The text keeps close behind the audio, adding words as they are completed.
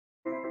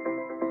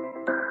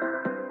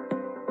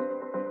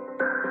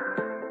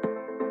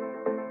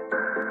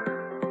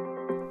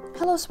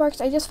Hello Sparks,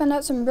 I just found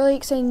out some really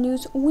exciting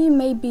news. We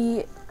may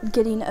be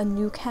getting a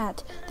new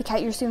cat. The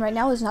cat you're seeing right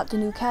now is not the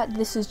new cat.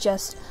 This is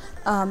just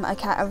a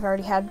cat I've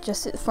already had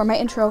just for my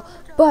intro.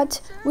 But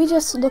we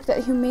just looked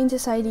at Humane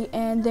Society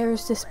and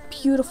there's this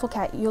beautiful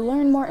cat. You'll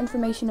learn more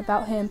information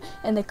about him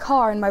in the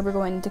car and why we're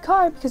going into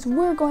car, because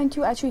we're going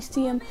to actually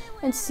see him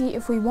and see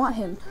if we want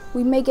him.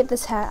 We may get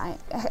this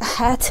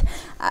cat.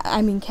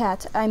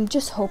 I'm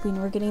just hoping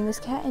we're getting this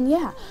cat, and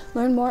yeah,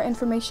 learn more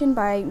information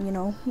by,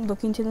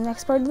 looking to the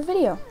next part of the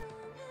video.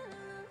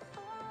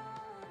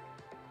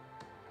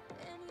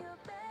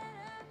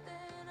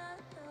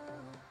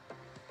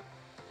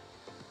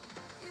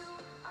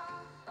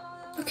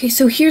 Okay,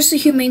 so here's the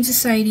Humane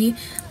Society,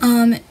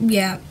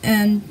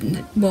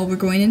 we're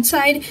going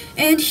inside,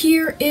 and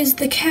here is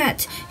the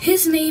cat.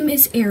 His name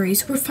is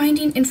Aries. We're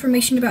finding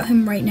information about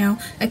him right now.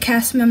 A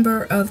cast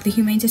member of the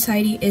Humane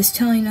Society is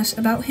telling us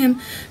about him,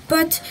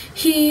 but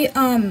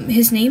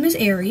his name is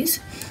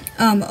Aries.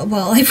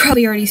 I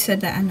probably already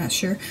said that, I'm not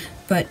sure,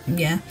 but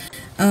yeah.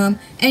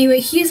 Anyway,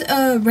 he's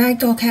a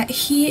ragdoll cat.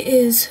 He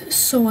is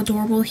so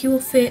adorable. He will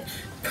fit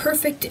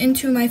perfect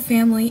into my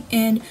family,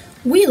 and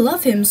we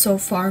love him so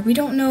far. We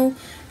don't know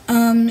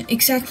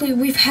exactly.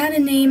 We've had a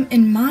name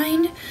in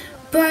mind,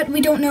 but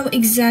we don't know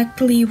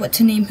exactly what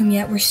to name him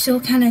yet. We're still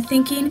kind of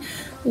thinking.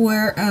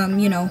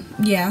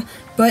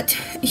 But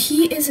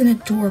he is an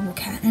adorable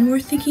cat, and we're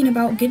thinking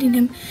about getting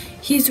him.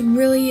 He's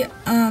really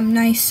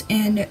nice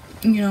and,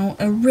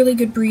 a really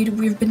good breed.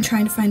 We've been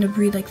trying to find a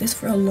breed like this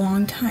for a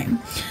long time.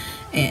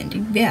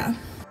 And, yeah.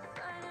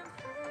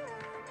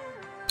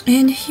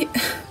 And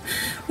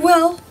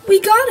we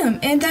got him,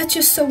 and that's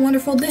just so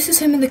wonderful. This is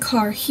him in the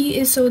car. He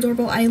is so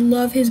adorable. I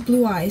love his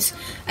blue eyes.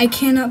 I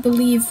cannot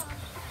believe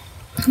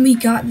we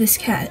got this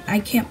cat. I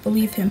can't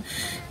believe him.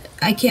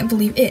 I can't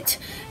believe it.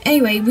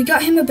 Anyway, we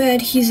got him a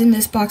bed. He's in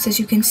this box, as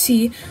you can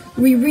see.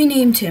 We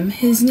renamed him.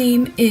 His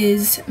name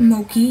is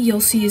Mochi.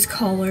 You'll see his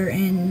collar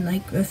in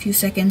like a few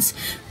seconds,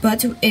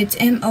 but it's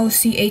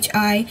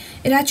M-O-C-H-I.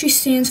 It actually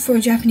stands for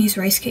Japanese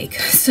rice cake.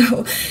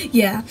 So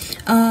yeah,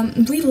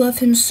 we love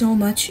him so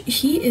much.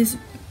 He is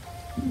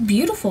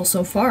beautiful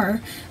so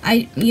far.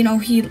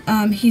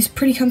 He's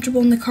pretty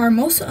comfortable in the car.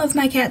 Most of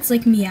my cats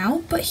like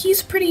meow, but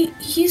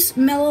he's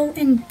mellow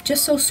and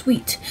just so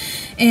sweet.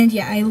 And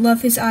yeah, I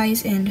love his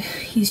eyes, and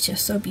he's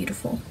just so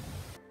beautiful.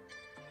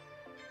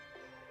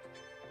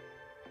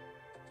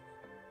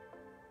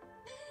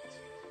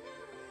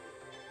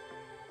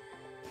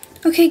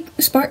 Okay,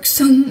 Sparks,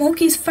 so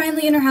Mochi's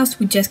finally in our house.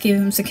 We just gave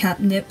him some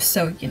catnip,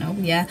 so,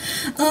 yeah.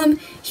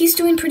 He's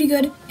doing pretty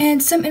good,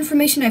 and some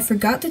information I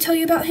forgot to tell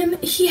you about him.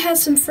 He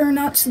has some fur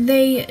knots.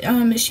 They,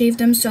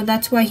 shaved him, so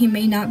that's why he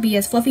may not be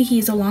as fluffy. He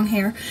has a long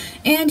hair,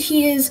 and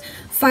he is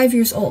 5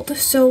 years old,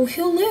 so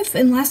he'll live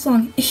and last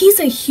long. He's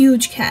a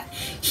huge cat.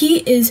 He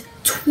is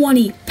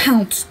 20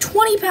 pounds.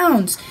 20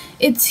 pounds!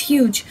 It's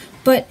huge,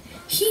 but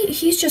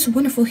he's just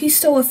wonderful. He's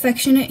so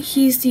affectionate.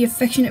 He's the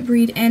affectionate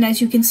breed, and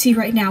as you can see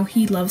right now,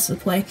 he loves to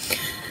play.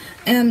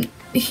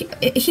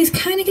 He's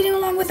kind of getting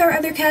along with our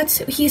other cats.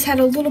 He's had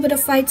a little bit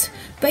of fights,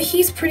 but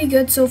he's pretty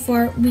good so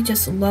far. We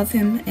just love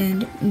him,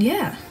 and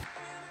yeah.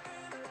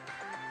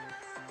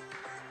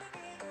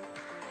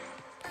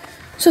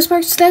 So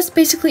Sparks, that's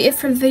basically it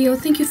for the video.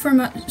 Thank you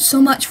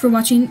so much for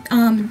watching.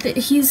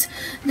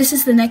 This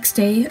is the next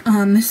day,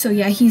 so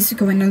yeah, he's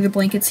going under the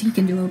blankets. He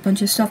can do a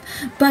bunch of stuff,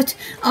 but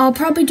I'll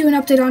probably do an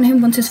update on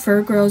him once his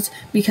fur grows,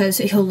 because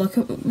he'll look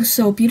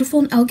so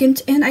beautiful and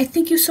elegant. And I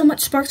thank you so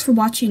much, Sparks, for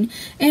watching.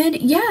 And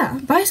yeah,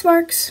 bye,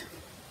 Sparks.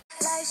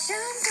 Light shine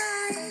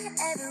bright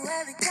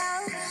everywhere we go.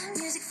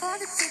 Music for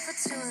the people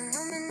to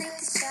illuminate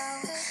the show.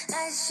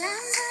 Light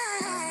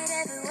shine bright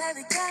everywhere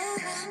we go.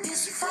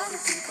 Music for the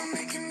people,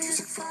 making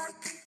music for the